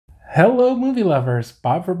Hello movie lovers,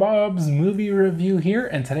 Bob for Bob's Movie Review here,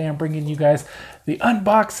 and today I'm bringing you guys the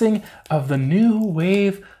unboxing of the new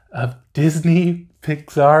wave of Disney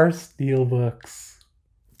Pixar Steelbooks.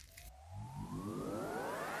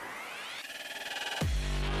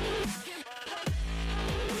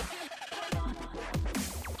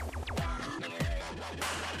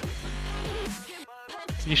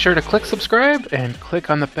 Be sure to click subscribe and click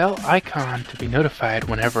on the bell icon to be notified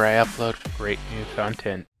whenever I upload great new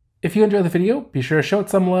content. If you enjoy the video, be sure to show it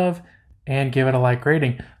some love and give it a like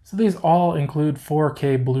rating. So these all include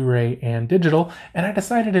 4K Blu-ray and digital, and I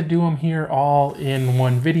decided to do them here all in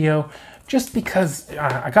one video just because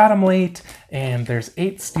I got them late and there's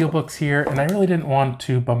 8 Steelbooks here, and I really didn't want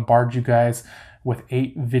to bombard you guys with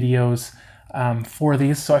 8 videos for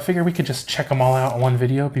these, so I figured we could just check them all out in one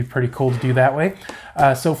video. It'd be pretty cool to do that way.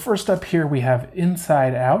 So first up here we have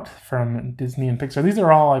Inside Out from Disney and Pixar. These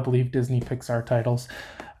are all, I believe, Disney Pixar titles.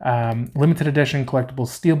 Limited edition collectible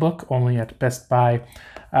steelbook, only at Best Buy.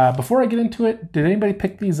 Before I get into it, did anybody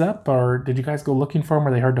pick these up, or did you guys go looking for them?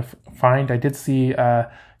 Are they hard to find? I did see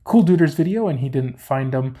Cool Duder's video and he didn't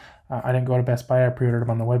find them. I didn't go to Best Buy, I pre-ordered them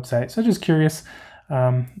on the website. So just curious.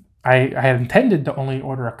 I had intended to only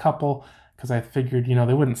order a couple because I figured, you know,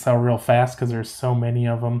 they wouldn't sell real fast because there's so many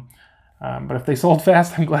of them. But if they sold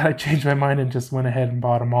fast, I'm glad I changed my mind and just went ahead and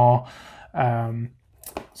bought them all.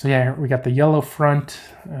 So yeah, we got the yellow front,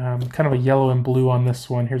 kind of a yellow and blue on this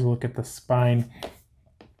one. Here's a look at the spine.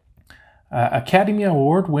 Academy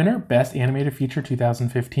Award winner, Best Animated Feature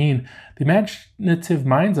 2015. The imaginative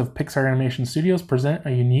minds of Pixar Animation Studios present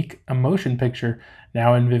a unique emotion picture.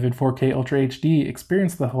 Now in vivid 4K Ultra HD,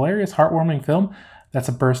 experience the hilarious, heartwarming film that's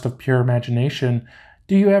a burst of pure imagination.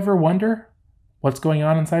 Do you ever wonder what's going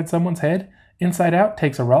on inside someone's head? Inside Out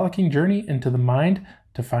takes a rollicking journey into the mind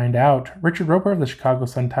to find out. Richard Roper of the Chicago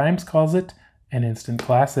Sun-Times calls it an instant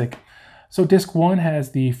classic. So disc 1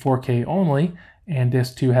 has the 4K only, and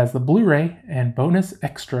disc 2 has the Blu-ray and bonus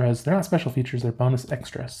extras. They're not special features, they're bonus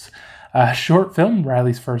extras. Short film,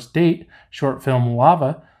 Riley's First Date. Short film,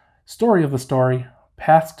 Lava. Story of the Story.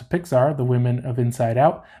 Paths to Pixar, The Women of Inside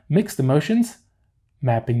Out. Mixed Emotions,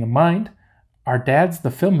 Mapping the Mind. Our Dads, the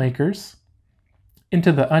Filmmakers.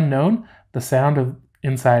 Into the Unknown, The Sound of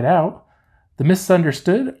Inside Out. The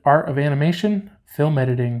Misunderstood, Art of Animation, Film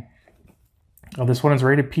Editing. Oh, this one is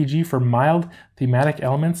rated PG for mild thematic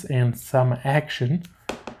elements and some action.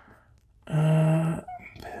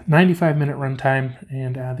 95-minute runtime,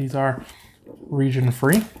 and these are region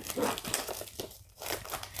free.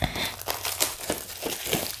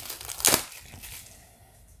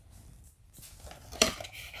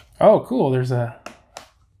 Oh, cool. There's a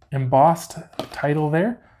embossed title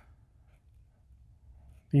there.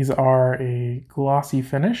 These are a glossy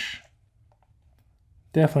finish.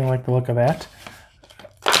 Definitely like the look of that.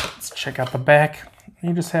 Let's check out the back.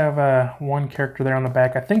 You just have one character there on the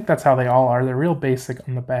back. I think that's how they all are. They're real basic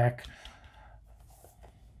on the back.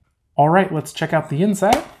 All right, let's check out the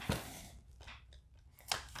inside.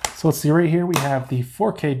 So let's see, right here we have the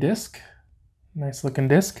 4K disc. Nice looking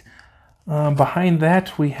disc. Behind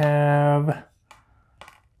that we have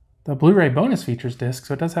the Blu-ray bonus features disc.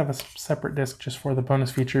 So it does have a separate disc just for the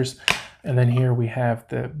bonus features. And then here we have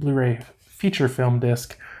the Blu-ray feature film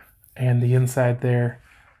disc, and the inside there,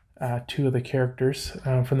 2 of the characters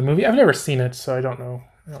from the movie. I've never seen it, so I don't know.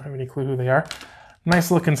 I don't have any clue who they are.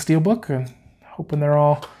 Nice looking steelbook, and hoping they're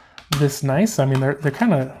all this nice. I mean, they're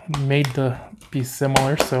kind of made to be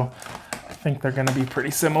similar, so I think they're going to be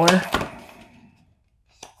pretty similar.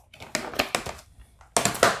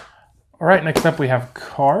 All right, next up we have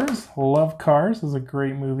Cars. Love Cars. This is a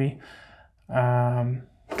great movie. Got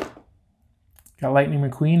Lightning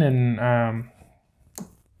McQueen and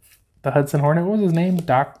the Hudson Hornet. What was his name?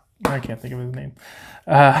 Doc. I can't think of his name.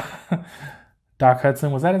 Doc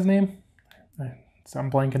Hudson. Was that his name? So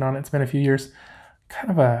I'm blanking on it. It's been a few years.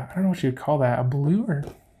 Kind of a, I don't know what you'd call that, a blue or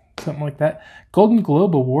something like that. Golden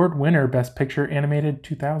Globe Award winner, Best Picture Animated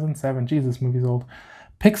 2007. Jesus, this movie's old.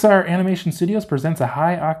 Pixar Animation Studios presents a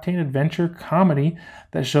high-octane adventure comedy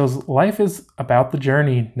that shows life is about the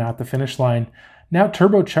journey, not the finish line. Now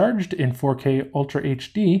turbocharged in 4K Ultra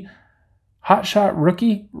HD, hotshot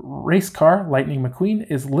rookie race car Lightning McQueen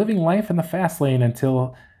is living life in the fast lane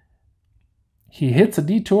until he hits a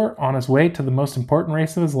detour on his way to the most important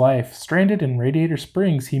race of his life. Stranded in Radiator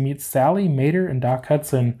Springs, he meets Sally, Mater, and Doc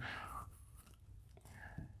Hudson,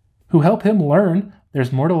 who help him learn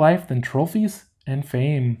there's more to life than trophies and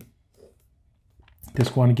fame.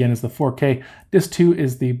 Disc 1 again is the 4K. Disc 2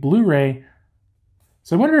 is the Blu-ray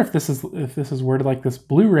So I wonder if this is worded like this: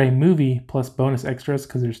 Blu-ray movie plus bonus extras,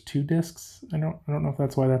 because there's 2 discs. I don't know if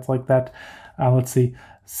that's why that's like that. Let's see.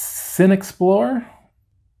 CineXplore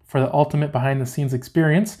for the ultimate behind-the-scenes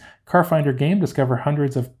experience. Car Finder game. Discover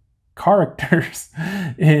hundreds of characters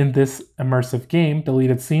in this immersive game.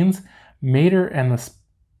 Deleted scenes. Mater and the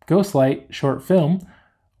Ghostlight short film.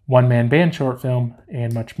 One-man band short film,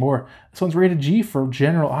 and much more. This one's rated G for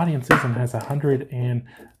general audiences and has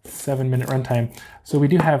 107-minute runtime. So we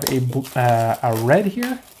do have a red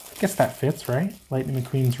here. I guess that fits, right? Lightning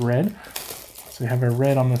McQueen's red. So we have a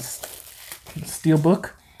red on the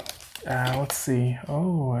Steelbook. Let's see.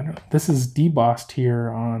 Oh, this is debossed here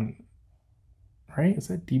on, right? Is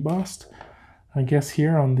that debossed? I guess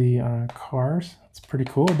here on the cars. It's pretty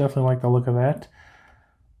cool. Definitely like the look of that.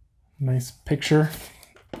 Nice picture.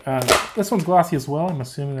 This one's glossy as well. I'm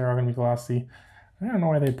assuming they're all going to be glossy. I don't know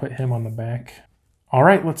why they put him on the back. All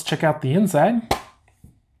right, let's check out the inside.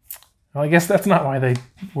 Well, I guess that's not why they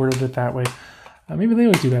worded it that way. Maybe they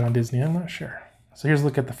always do that on Disney. I'm not sure. So here's a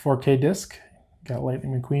look at the 4K disc. Got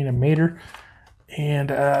Lightning McQueen and Mater. And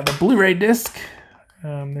the Blu-ray disc.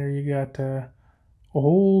 There you got a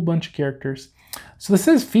whole bunch of characters. So this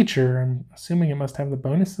is feature. I'm assuming it must have the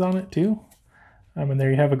bonuses on it too. And there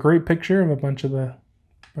you have a great picture of a bunch of the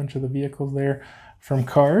vehicles there from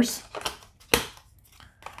Cars.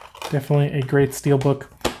 Definitely a great Steelbook.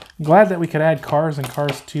 I'm glad that we could add Cars and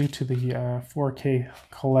Cars 2 to the 4K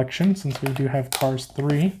collection, since we do have Cars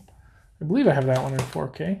 3. I believe I have that one in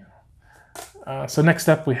 4K. So next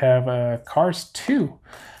up we have Cars 2.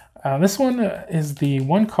 This one is the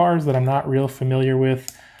one Cars that I'm not real familiar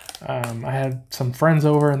with. I had some friends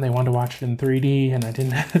over and they wanted to watch it in 3D, and I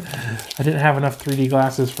didn't have enough 3D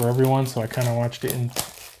glasses for everyone, so I kind of watched it in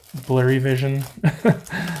blurry vision, I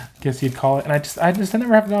guess you'd call it. And I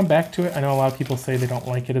never have gone back to it. I know a lot of people say they don't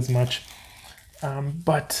like it as much,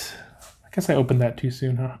 but I guess I opened that too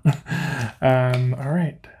soon, huh? All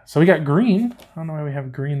right, so we got green. I don't know why we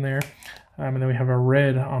have green there. And then we have a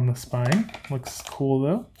red on the spine. Looks cool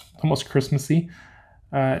though, almost Christmassy.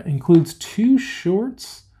 Includes 2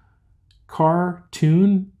 shorts,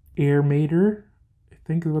 Cartoon Air Mater, I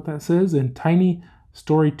think is what that says, and Tiny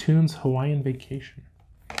Story Tunes Hawaiian Vacation.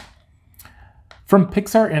 From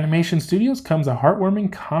Pixar Animation Studios comes a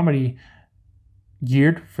heartwarming comedy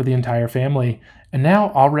geared for the entire family. And now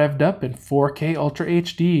all revved up in 4K Ultra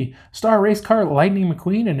HD. Star race car Lightning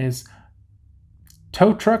McQueen and his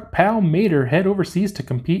tow truck pal Mater head overseas to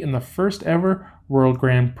compete in the first ever World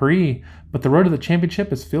Grand Prix. But the road to the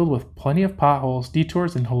championship is filled with plenty of potholes,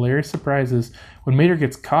 detours, and hilarious surprises when Mater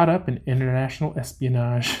gets caught up in international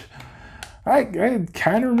espionage. I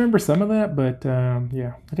kind of remember some of that, but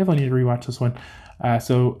yeah, I definitely need to rewatch this one.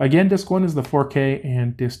 So again, disc 1 is the 4K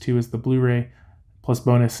and disc 2 is the Blu-ray plus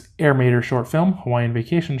bonus Air Mater short film, Hawaiian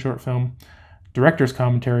Vacation short film, director's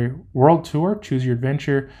commentary, world tour, choose your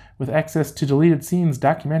adventure, with access to deleted scenes,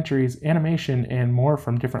 documentaries, animation, and more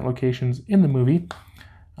from different locations in the movie.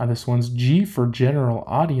 This one's G for general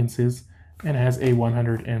audiences and has a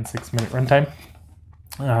 106-minute runtime.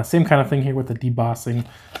 Same kind of thing here with the debossing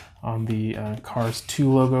on the Cars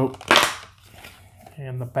 2 logo.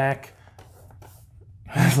 And the back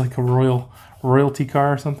has like a royalty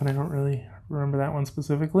car or something. I don't really remember that one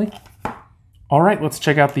specifically. All right, let's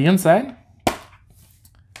check out the inside.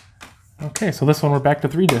 Okay, so this one we're back to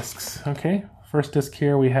 3 discs. Okay, first disc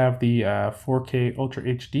here we have the 4K Ultra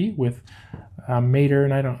HD with Mater,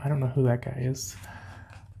 and I don't know who that guy is.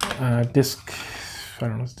 Disc, I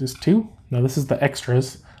don't know, is disc 2? No, this is the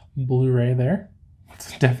extras Blu-ray there.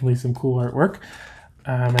 It's definitely some cool artwork.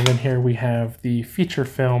 And then here we have the feature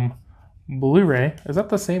film Blu-ray. Is that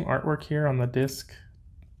the same artwork here on the disc?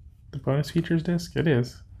 The bonus features disc? It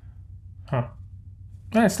is. Huh.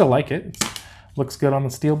 I still like it. It looks good on the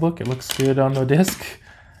Steelbook. It looks good on the disc.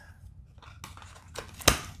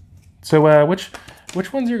 So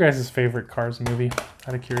which one's your guys' favorite Cars movie,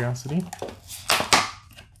 out of curiosity?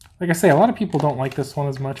 Like I say, a lot of people don't like this one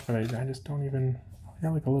as much, but I just don't even... I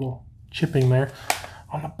got like a little chipping there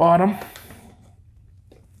on the bottom.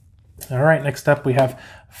 All right, next up we have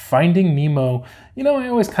Finding Nemo. You know, I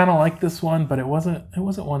always kind of liked this one, but it wasn't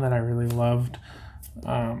one that I really loved.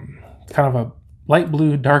 Kind of a light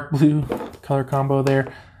blue, dark blue color combo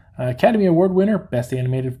there. Academy Award winner, Best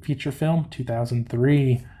Animated Feature Film,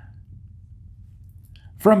 2003.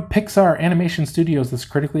 From Pixar Animation Studios, this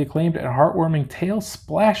critically acclaimed and heartwarming tale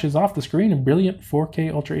splashes off the screen in brilliant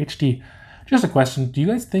 4K Ultra HD. Just a question, do you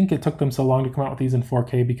guys think it took them so long to come out with these in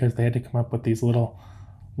 4K because they had to come up with these little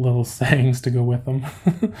sayings to go with them?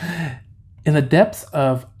 In the depths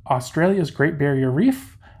of Australia's Great Barrier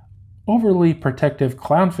Reef, overly protective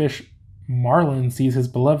clownfish Marlin sees his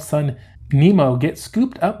beloved son Nemo get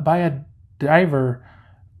scooped up by a diver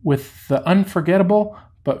with the unforgettable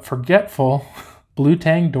but forgetful blue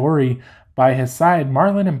tang Dory by his side.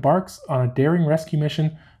 Marlin embarks on a daring rescue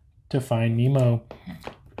mission to find Nemo.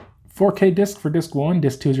 4K disc for disc 1.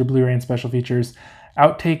 Disc 2 is your Blu-ray and special features.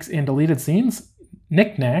 Outtakes and deleted scenes.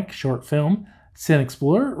 Knick-Knack, short film. Sin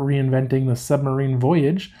Explorer, reinventing the submarine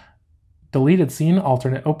voyage. Deleted scene,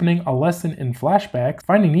 alternate opening, a lesson in flashbacks,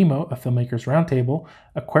 Finding Nemo, a filmmaker's roundtable,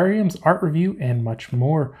 aquariums, art review, and much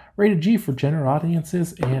more. Rated G for general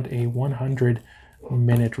audiences and a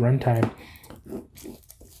 100-minute runtime.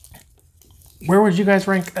 Where would you guys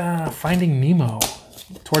rank Finding Nemo?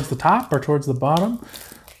 Towards the top or towards the bottom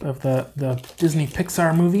of the Disney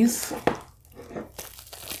Pixar movies?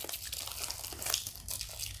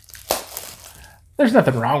 There's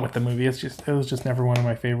nothing wrong with the movie. It was just never one of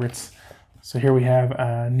my favorites. So here we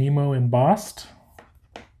have Nemo embossed.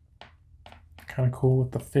 Kind of cool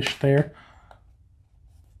with the fish there.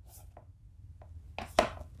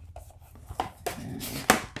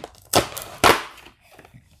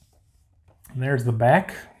 And there's the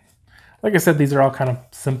back. Like I said, these are all kind of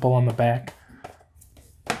simple on the back.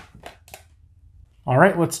 All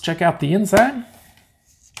right, let's check out the inside.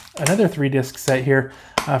 Another 3-disc set here.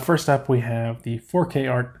 First up, we have the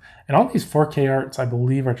 4K art. And all these 4K arts, I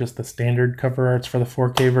believe, are just the standard cover arts for the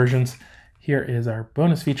 4K versions. Here is our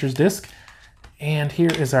bonus features disc. And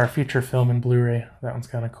here is our feature film and Blu-ray. That one's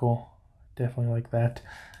kind of cool. Definitely like that.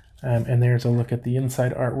 And there's a look at the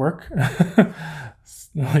inside artwork.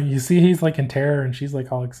 You see he's like in terror and she's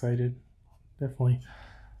like all excited. Definitely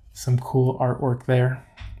some cool artwork there.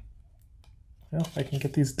 Well, if I can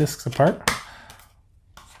get these discs apart.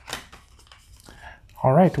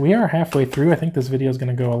 All right, we are halfway through. I think this video is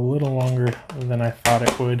going to go a little longer than I thought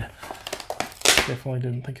it would. Definitely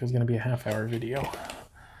didn't think it was going to be a half-hour video.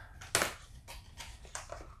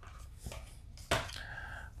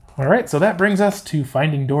 All right, so that brings us to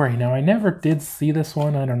Finding Dory. Now, I never did see this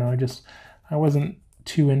one. I don't know. I wasn't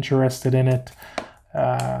too interested in it.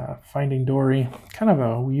 Finding Dory, kind of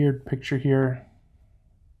a weird picture here.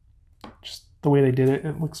 Just the way they did it,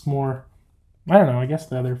 it looks more... I don't know, I guess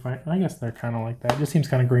they're kind of like that. It just seems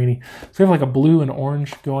kind of grainy. So we have like a blue and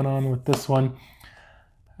orange going on with this one.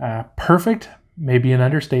 Perfect, maybe an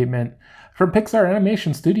understatement. From Pixar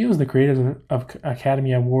Animation Studios, the creators of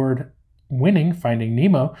Academy Award winning Finding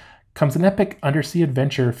Nemo, comes an epic undersea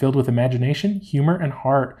adventure filled with imagination, humor, and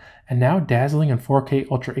heart, and now dazzling in 4K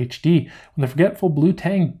Ultra HD. When the forgetful blue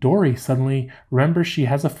tang Dory suddenly remembers she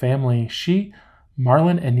has a family,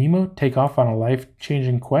 Marlin and Nemo take off on a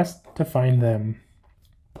life-changing quest to find them.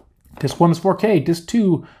 Disc 1 is 4K, Disc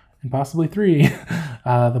 2, and possibly 3,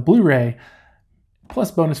 the Blu-ray,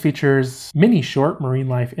 plus bonus features, mini short marine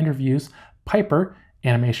life interviews, Piper,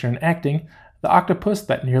 animation and acting, the octopus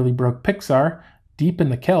that nearly broke Pixar, Deep in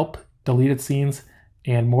the Kelp, deleted scenes,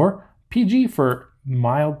 and more. PG for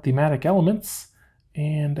mild thematic elements,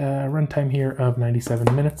 and a runtime here of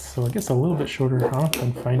 97 minutes, so I guess a little bit shorter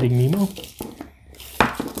than Finding Nemo.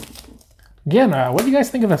 Again, what do you guys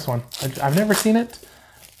think of this one? I've never seen it.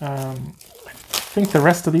 I think the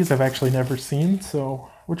rest of these I've actually never seen, so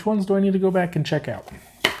which ones do I need to go back and check out?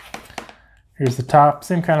 Here's the top.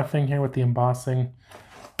 Same kind of thing here with the embossing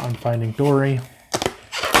on Finding Dory.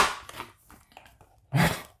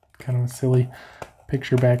 Kind of a silly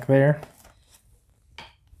picture back there.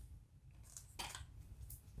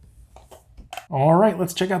 All right,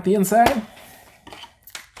 let's check out the inside.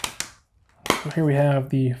 So here we have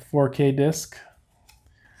the 4K disc.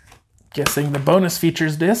 Guessing the bonus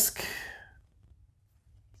features disc.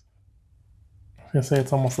 I was going to say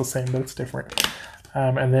it's almost the same, but it's different.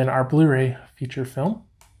 And then our Blu-ray feature film.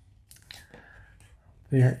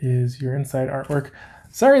 There is your inside artwork.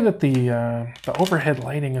 Sorry that the overhead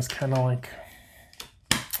lighting is kind of like,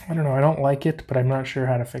 I don't know, I don't like it, but I'm not sure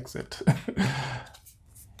how to fix it.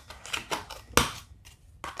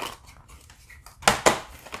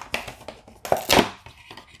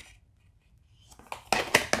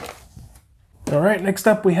 All right, next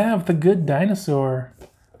up we have The Good Dinosaur.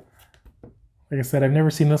 Like I said, I've never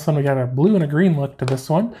seen this one. We got a blue and a green look to this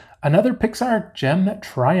one. Another Pixar gem that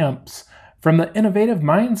triumphs. From the innovative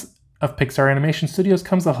minds of Pixar Animation Studios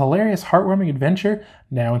comes a hilarious, heartwarming adventure,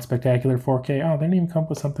 now in spectacular 4K. Oh, they didn't even come up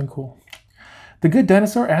with something cool. The Good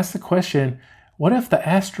Dinosaur asks the question, what if the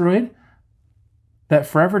asteroid that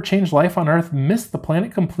forever changed life on Earth missed the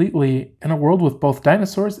planet completely? In a world with both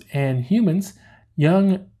dinosaurs and humans,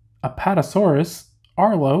 young Apatosaurus,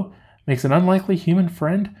 Arlo, makes an unlikely human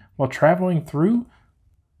friend while traveling through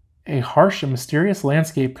a harsh and mysterious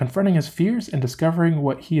landscape, confronting his fears and discovering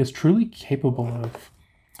what he is truly capable of.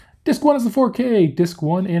 Disc 1 is the 4K, Disc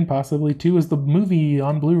 1 and possibly 2 is the movie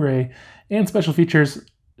on Blu-ray, and special features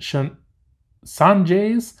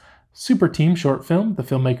Sanjay's Super Team short film, The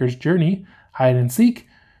Filmmaker's Journey, Hide and Seek,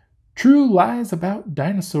 True Lies About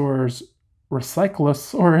Dinosaurs,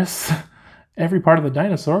 Recyclosaurus, Every Part of the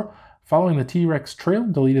Dinosaur, Following the T-Rex Trail,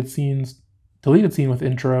 deleted scene with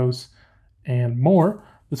intros, and more.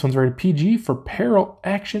 This one's rated PG for peril,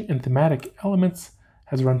 action, and thematic elements.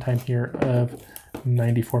 Has a runtime here of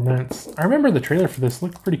 94 minutes. I remember the trailer for this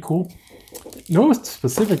looked pretty cool. No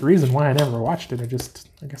specific reason why I never watched it. I guess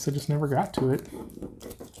I just never got to it.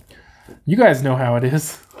 You guys know how it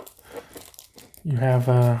is. You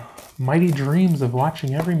have mighty dreams of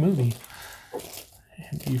watching every movie,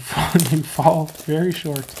 and you fall very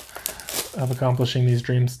short of accomplishing these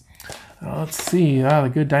dreams. Let's see.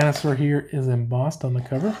 The Good Dinosaur here is embossed on the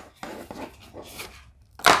cover.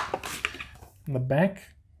 In the back,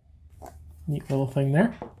 neat little thing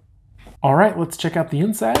there. All right, let's check out the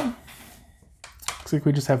inside. Looks like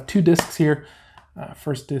we just have 2 discs here.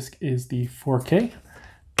 First disc is the 4K,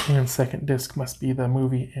 and second disc must be the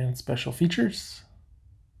movie and special features.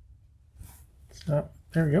 There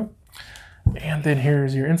we go. And then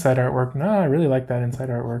here's your inside artwork. I really like that inside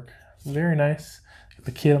artwork. Very nice.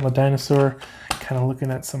 The kid on the dinosaur kind of looking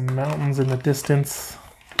at some mountains in the distance.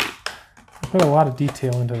 I put a lot of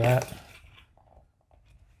detail into that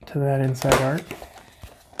inside art.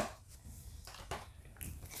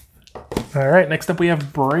 All right, next up we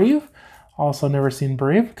have Brave. Also never seen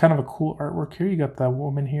Brave. Kind of a cool artwork here. You got the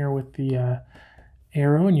woman here with the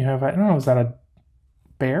arrow, and you have, I don't know, is that a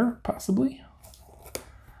bear possibly?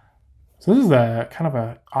 So this is a kind of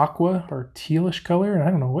a aqua or tealish color, and I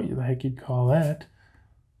don't know what the heck you'd call that.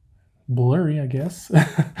 Blurry, I guess.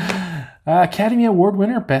 Academy Award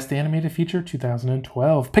winner, Best Animated Feature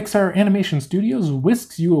 2012. Pixar Animation Studios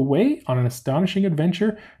whisks you away on an astonishing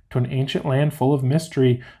adventure to an ancient land full of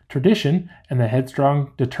mystery, tradition, and the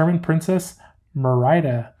headstrong, determined princess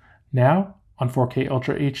Merida. Now on 4K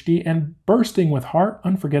Ultra HD and bursting with heart,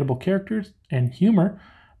 unforgettable characters, and humor,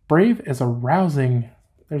 Brave is a rousing...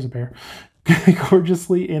 There's a bear.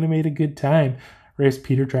 Gorgeously animated good time. Race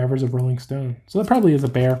Peter Travers of Rolling Stone. So that probably is a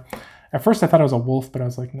bear. At first I thought it was a wolf, but I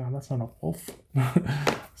was like, no, that's not a wolf.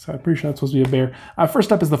 So I'm pretty sure that's supposed to be a bear.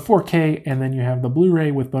 First up is the 4K, and then you have the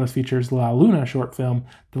Blu-ray with bonus features La Luna short film,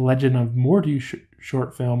 The Legend of Morty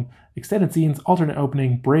short film, extended scenes, alternate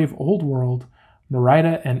opening, Brave Old World,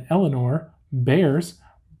 Merida and Eleanor, Bears,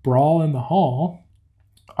 Brawl in the Hall,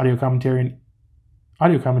 audio commentary,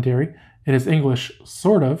 It is English,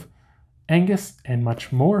 sort of, Angus, and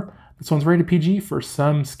much more. This one's rated PG for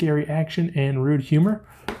some scary action and rude humor.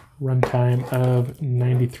 Runtime of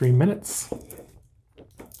 93 minutes.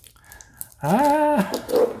 I'm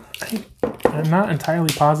not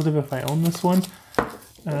entirely positive if I own this one.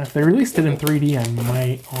 If they released it in 3D, I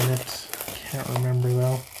might own it. Can't remember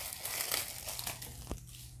though.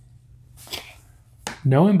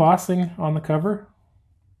 No embossing on the cover.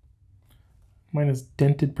 Mine is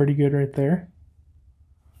dented pretty good right there.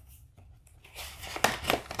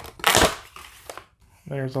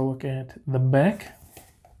 There's a look at the back.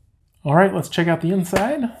 All right, let's check out the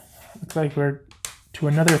inside. Looks like we're to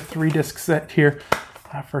another 3-disc set here.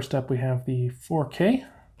 First up, we have the 4K.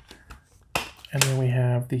 And then we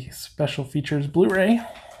have the special features Blu-ray.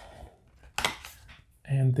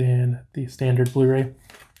 And then the standard Blu-ray.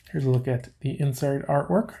 Here's a look at the inside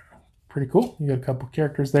artwork. Pretty cool. You got a couple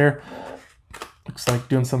characters there. Looks like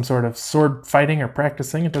doing some sort of sword fighting or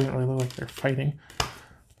practicing. It doesn't really look like they're fighting.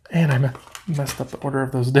 And I messed up the order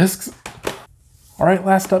of those discs. All right,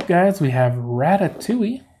 last up, guys, we have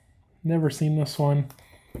Ratatouille. Never seen this one.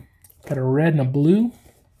 Got a red and a blue.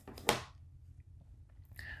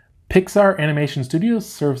 Pixar Animation Studios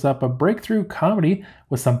serves up a breakthrough comedy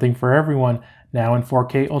with something for everyone. Now in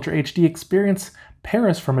 4K Ultra HD experience,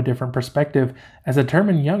 Paris from a different perspective, as a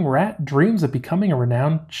determined young rat dreams of becoming a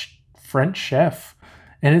renowned French chef,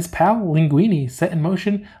 and his pal Linguini set in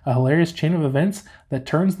motion a hilarious chain of events that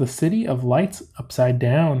turns the City of Lights upside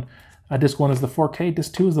down. Disc 1 is the 4K,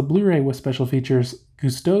 Disc 2 is the Blu-ray with special features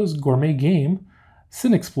Gusteau's Gourmet Game,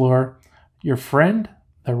 Cinexplore, Your Friend,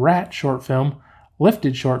 The Rat short film,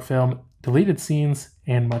 Lifted short film, deleted scenes,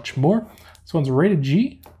 and much more. This one's rated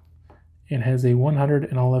G and has a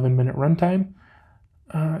 111-minute runtime.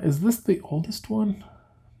 Is this the oldest one?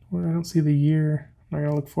 Well, I don't see the year. I'm not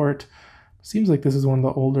gonna look for it. Seems like this is one of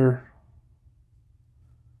the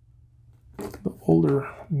older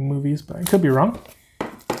movies, but I could be wrong.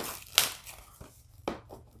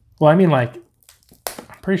 Well, I mean, like,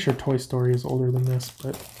 I'm pretty sure Toy Story is older than this,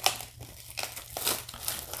 but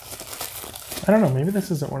I don't know. Maybe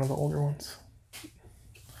this isn't one of the older ones.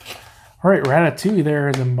 All right, Ratatouille there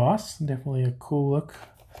is embossed. Definitely a cool look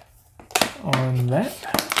on that.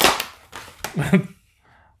 I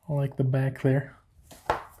like the back there.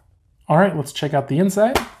 All right, let's check out the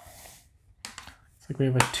inside. Looks like we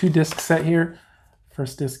have a 2-disc set here.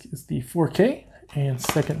 First disc is the 4K, and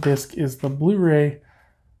second disc is the Blu-ray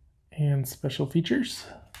and special features.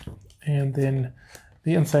 And then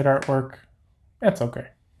the inside artwork, that's okay.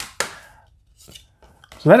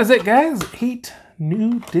 So that is it, guys. 8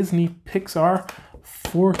 new Disney Pixar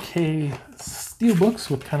 4K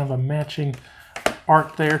Steelbooks with kind of a matching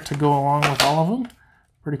art there to go along with all of them.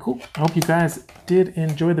 Pretty cool. I hope you guys did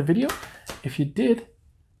enjoy the video. If you did,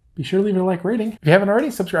 be sure to leave it a like rating. If you haven't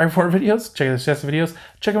already, subscribe for more videos. Check out the chest of videos.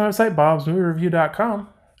 Check out my website, BobsMovieReview.com.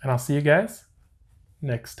 And I'll see you guys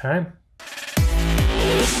next time.